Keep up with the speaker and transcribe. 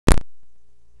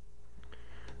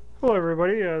Hello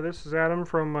everybody, this is Adam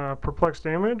from Perplex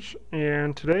Damage,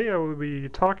 and today I will be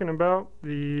talking about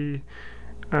the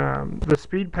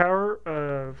speed power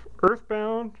of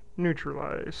Earthbound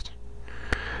Neutralized.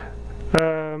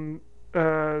 Um,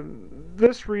 uh,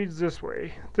 this reads this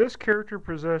way. This character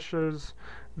possesses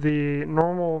the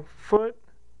normal foot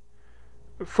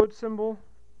symbol,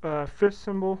 fist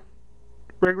symbol,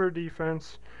 regular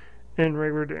defense, and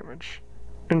regular damage,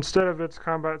 instead of its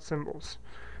combat symbols.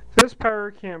 This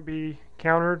power can't be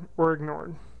countered or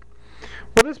ignored.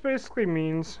 What this basically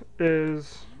means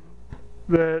is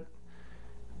that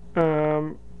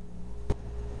um,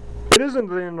 it isn't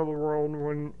the end of the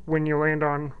world when you land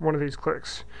on one of these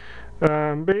clicks.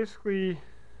 Basically,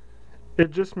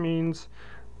 it just means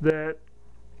that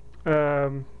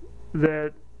um,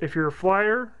 that if you're a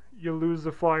flyer, you lose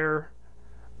the flyer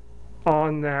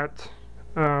on that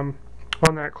um,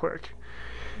 on that click.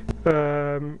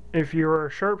 If you're a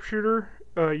sharpshooter,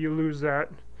 you lose that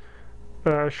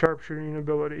sharpshooting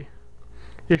ability.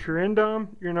 If you're in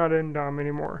Dom, you're not in Dom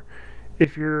anymore.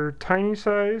 If you're tiny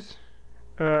size,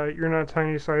 you're not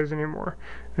tiny size anymore,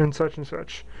 and such and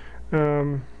such.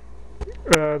 The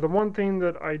one thing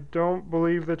that I don't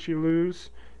believe that you lose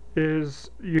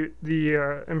is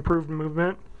the improved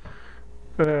movement.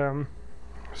 Um,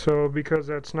 so because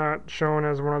that's not shown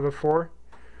as one of the four.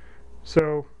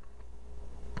 So,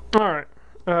 alright.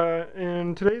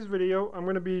 In today's video, I'm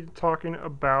going to be talking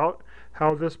about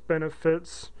how this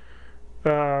benefits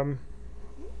um,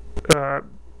 uh,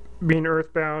 being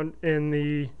earthbound in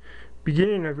the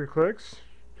beginning of your clicks,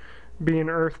 being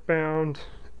earthbound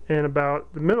in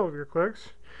about the middle of your clicks,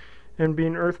 and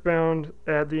being earthbound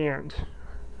at the end.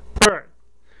 Alright,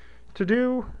 to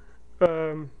do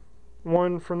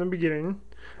one from the beginning,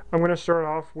 I'm going to start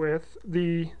off with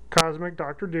the Cosmic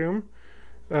Doctor Doom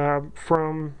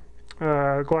from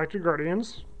Galactic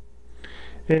Guardians.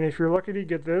 And if you're lucky to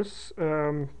get this,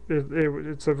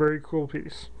 it's a very cool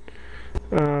piece.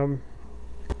 Alright,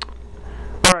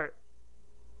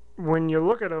 when you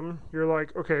look at him, you're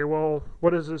like, okay, well,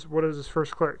 what is this? What is his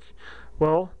first click?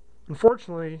 Well,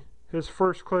 unfortunately, his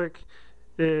first click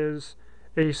is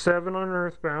a 7 on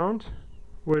Earthbound,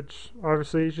 which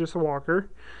obviously is just a walker,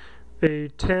 a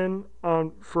 10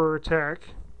 on for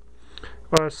attack,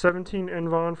 17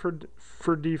 Envon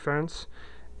for defense,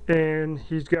 and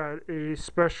he's got a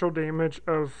special damage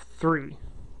of 3.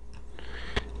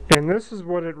 And this is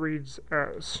what it reads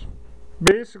as.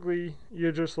 Basically,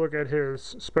 you just look at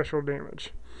his special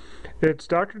damage. It's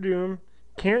Dr. Doom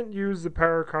can't use the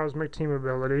Power Cosmic Team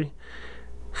ability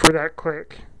for that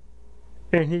click,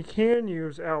 and he can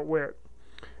use Outwit.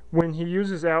 When he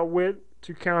uses Outwit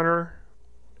to counter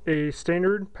a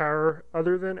standard power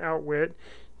other than Outwit,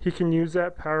 he can use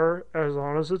that power as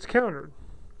long as it's countered.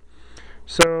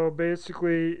 So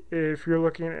basically, if you're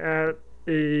looking at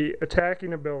a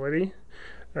attacking ability,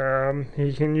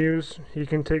 he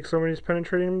can take somebody's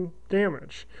penetrating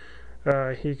damage.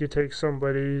 He could take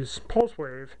somebody's pulse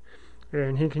wave,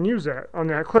 and he can use that on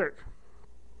that click.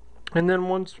 And then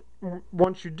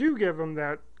once you do give him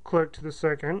that click to the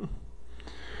second,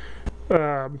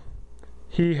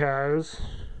 he has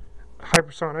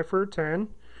Hypersonic for a 10,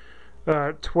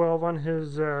 12 on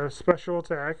his special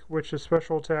attack, which his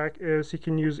special attack is he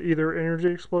can use either Energy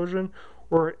Explosion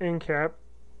or Incap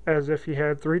as if he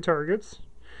had 3 targets.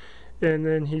 And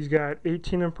then he's got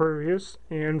 18 impervious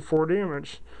and 4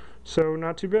 damage, so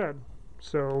not too bad.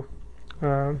 So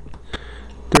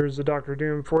there's the Dr.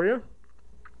 Doom for you.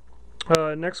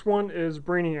 Next one is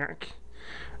Brainiac.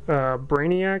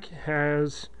 Brainiac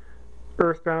has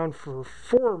Earthbound for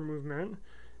 4 movement,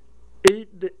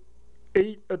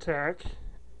 8 attack,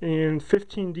 and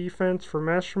 15 defense for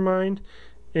Mastermind,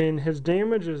 and his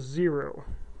damage is 0.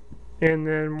 And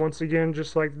then once again,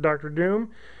 just like Dr.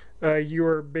 Doom, you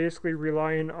are basically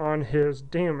relying on his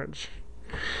damage.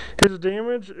 His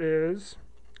damage is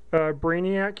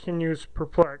Brainiac can use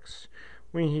Perplex.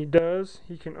 When he does,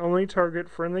 he can only target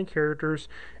friendly characters,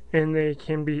 and they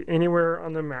can be anywhere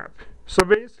on the map. So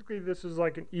basically, this is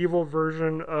like an evil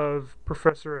version of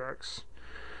Professor X.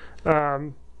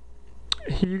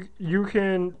 You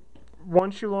can,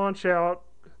 once you launch out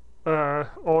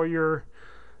all your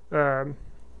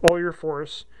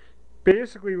force,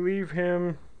 basically leave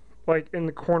him like in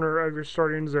the corner of your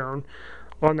starting zone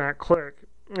on that click,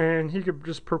 and he could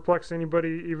just perplex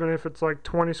anybody, even if it's like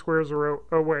 20 squares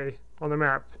away on the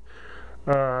map.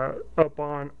 Up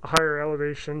on a higher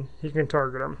elevation, he can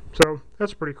target them. So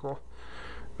that's pretty cool.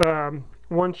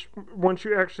 Once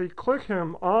you actually click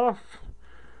him off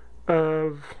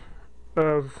of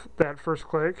that first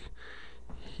click,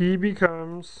 he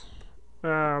becomes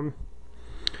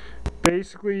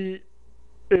basically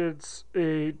it's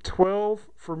a 12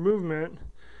 for movement,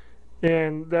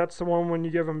 and that's the one when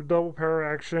you give him a double power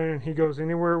action and he goes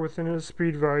anywhere within his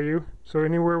speed value, so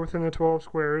anywhere within the 12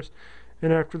 squares,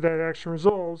 and after that action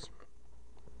resolves,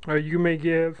 you may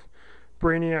give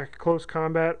Brainiac close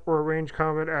combat or range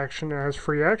combat action as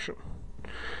free action.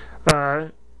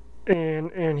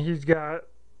 And he's got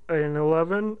an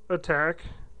 11 attack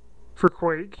for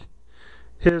Quake,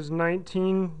 his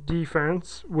 19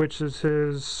 defense, which is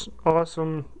his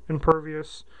awesome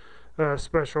impervious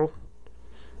special,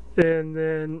 and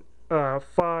then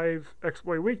 5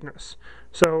 exploit weakness.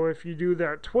 So if you do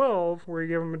that 12 where you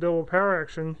give him a double power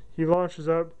action, he launches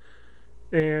up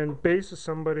and bases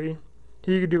somebody,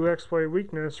 he could do exploit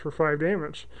weakness for 5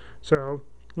 damage. So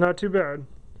not too bad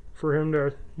for him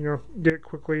to, get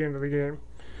quickly into the game.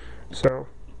 So,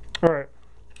 alright.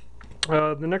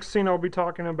 The next scene I'll be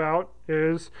talking about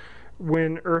is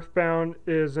when Earthbound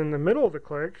is in the middle of the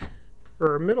click,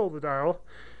 or middle of the dial,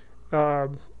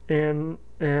 and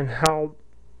how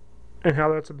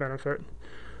that's a benefit,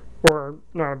 or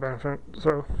not a benefit.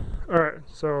 So, alright.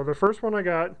 So the first one I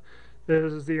got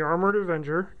is the Armored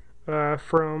Avenger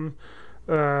from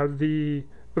the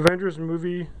Avengers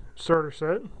movie starter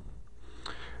set.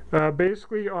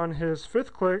 Basically, on his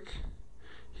 5th click,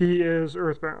 he is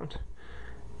Earthbound.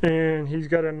 And he's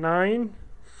got a 9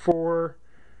 for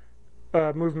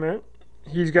movement.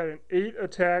 He's got an 8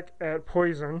 attack at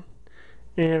poison,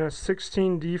 and a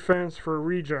 16 defense for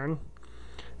regen,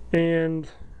 and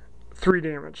 3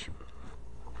 damage.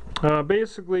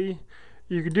 Basically,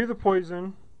 you could do the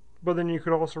poison, but then you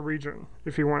could also regen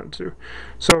if you wanted to.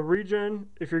 So regen,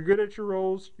 if you're good at your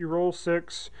rolls, you roll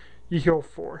 6, you heal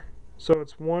 4. So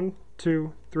it's 1,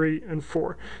 2, 3, and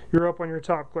 4. You're up on your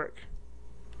top click.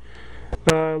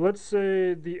 Let's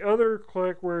say the other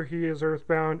click where he is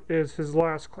Earthbound is his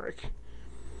last click,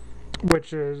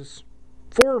 which is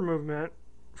 4 movement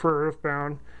for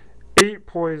Earthbound, 8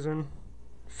 poison,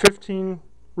 15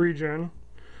 regen,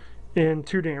 and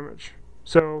 2 damage.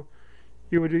 So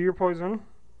you would do your poison,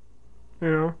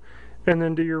 and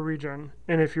then do your regen.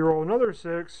 And if you roll another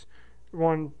 6,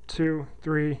 1, 2,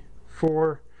 3,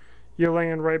 4, you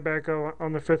land right back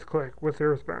on the 5th click with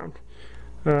Earthbound.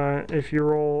 If you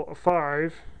roll a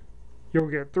 5, you'll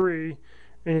get 3,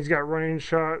 and he's got running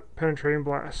shot, penetrating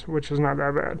blast, which is not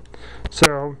that bad.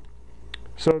 So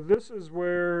this is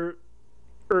where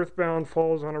Earthbound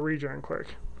falls on a regen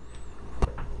click.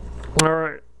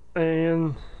 Alright,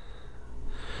 and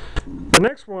the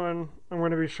next one I'm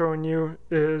going to be showing you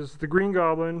is the Green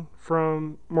Goblin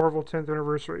from Marvel 10th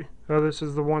Anniversary. This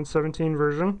is the 117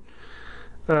 version.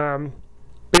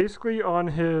 Basically, on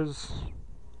his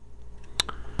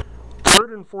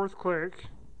 3rd and 4th click,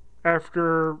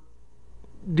 after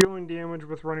dealing damage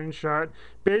with running shot,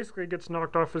 basically gets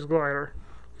knocked off his glider.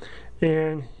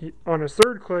 And on his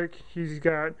 3rd click, he's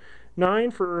got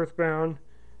 9 for Earthbound,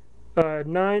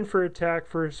 9 for attack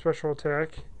for his special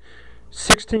attack,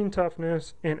 16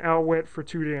 toughness, and outwit for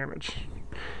 2 damage.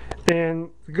 And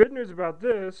the good news about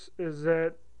this is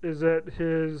that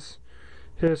his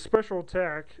special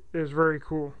attack is very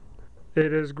cool.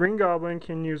 It is Green Goblin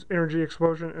can use Energy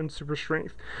Explosion and Super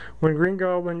Strength. When Green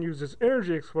Goblin uses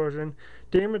Energy Explosion,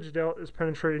 damage dealt is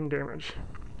penetrating damage.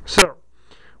 So,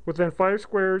 within 5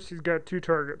 squares, he's got 2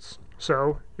 targets.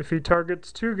 So, if he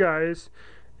targets 2 guys,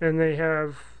 and they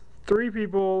have 3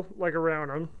 people around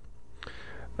him,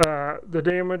 the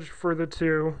damage for the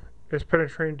 2 is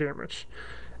penetrating damage.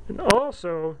 And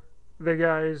also, the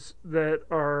guys that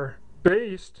are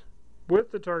based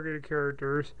with the targeted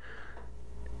characters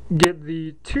get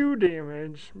the 2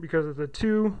 damage because of the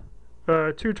 2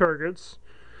 targets,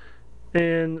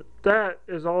 and that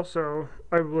is also,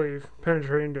 I believe,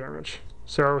 penetrating damage.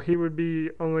 So he would be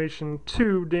unleashing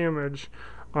 2 damage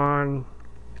on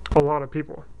a lot of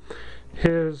people.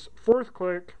 His 4th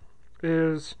click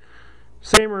is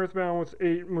same Earthbound with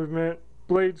 8 movement,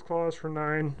 Blades Claws for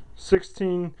 9,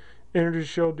 16 Energy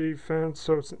Shield defense,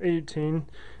 so it's an 18,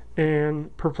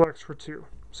 and Perplex for 2.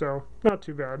 So not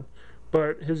too bad.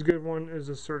 But his good one is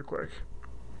his 3rd click.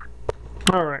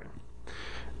 Alright.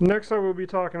 Next I will be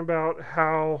talking about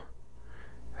how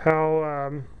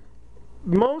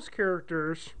most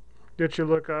characters that you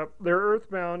look up, their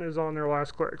Earthbound is on their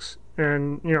last clicks.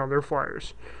 And, they're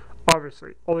flyers.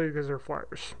 Obviously. Only because they're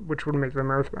flyers, which would make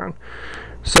them Earthbound.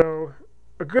 So,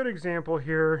 a good example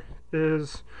here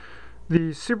is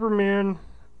the Superman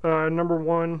number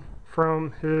 1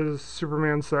 from his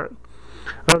Superman set.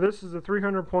 This is a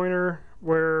 300 pointer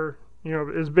where,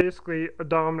 is basically a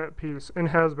dominant piece and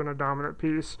has been a dominant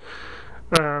piece.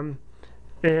 But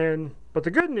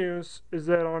the good news is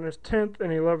that on his 10th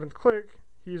and 11th click,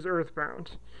 he's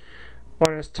Earthbound.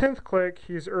 On his 10th click,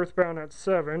 he's Earthbound at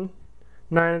 7,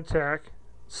 9 attack,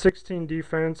 16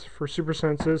 defense for super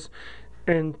senses,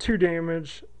 and 2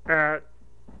 damage at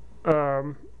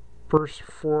for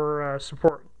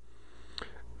support.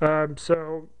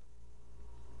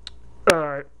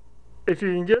 If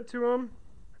you can get to him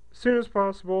as soon as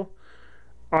possible,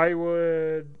 I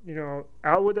would,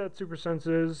 out with that super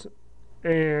senses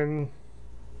and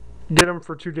get him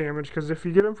for 2 damage. Because if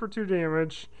you get him for 2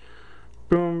 damage,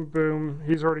 boom, boom,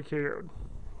 he's already KO'd.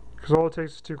 Because all it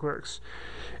takes is 2 clicks.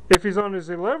 If he's on his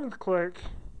 11th click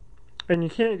and you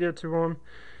can't get to him,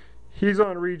 he's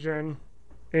on regen,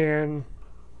 and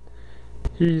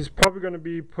he's probably going to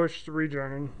be pushed to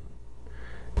regening,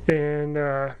 and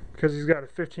because he's got a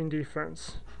 15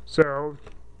 defense. So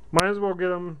might as well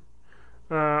get him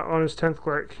on his 10th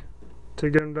click to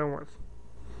get him done with.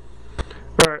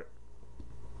 Alright,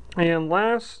 and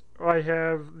last I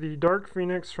have the Dark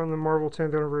Phoenix from the Marvel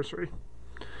 10th Anniversary.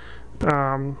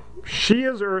 She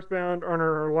is Earthbound on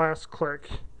her last click,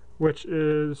 which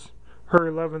is her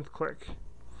 11th click.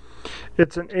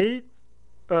 It's an 8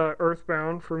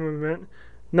 Earthbound for movement,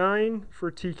 9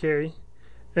 for TK,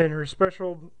 and her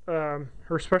special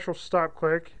stop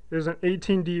click is an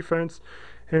 18 defense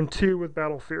and 2 with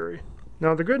Battle Fury.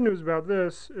 Now the good news about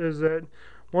this is that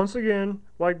once again,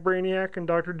 like Brainiac and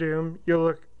Doctor Doom, you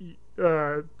look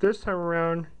this time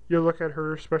around, you look at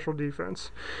her special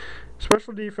defense.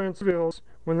 Special defense reveals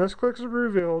when this click is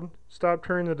revealed, stop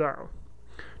turning the dial.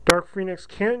 Dark Phoenix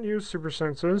can't use super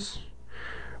senses.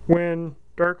 When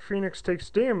Dark Phoenix takes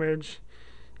damage,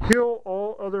 heal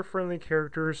all other friendly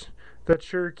characters that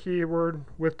share a keyword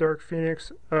with Dark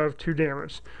Phoenix of 2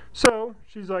 damage. So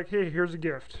she's like, hey, here's a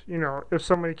gift. If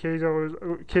somebody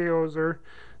KOs her,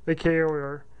 they KO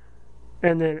her.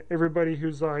 And then everybody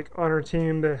who's like on her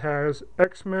team that has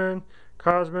X-Men,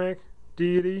 Cosmic,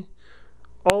 Deity,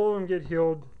 all of them get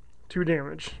healed 2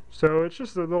 damage. So it's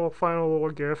just a final little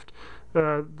gift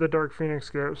the Dark Phoenix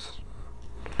gives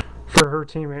for her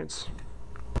teammates.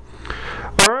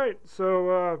 Alright,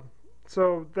 so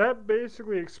that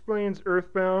basically explains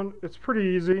Earthbound. It's pretty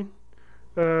easy.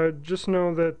 Just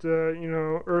know that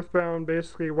Earthbound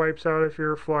basically wipes out if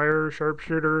you're a flyer,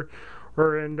 sharpshooter,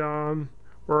 or Endom,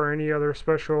 or any other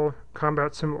special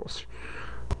combat symbols.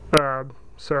 Alright,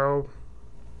 so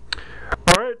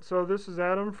this is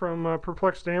Adam from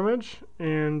Perplex Damage,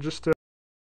 and just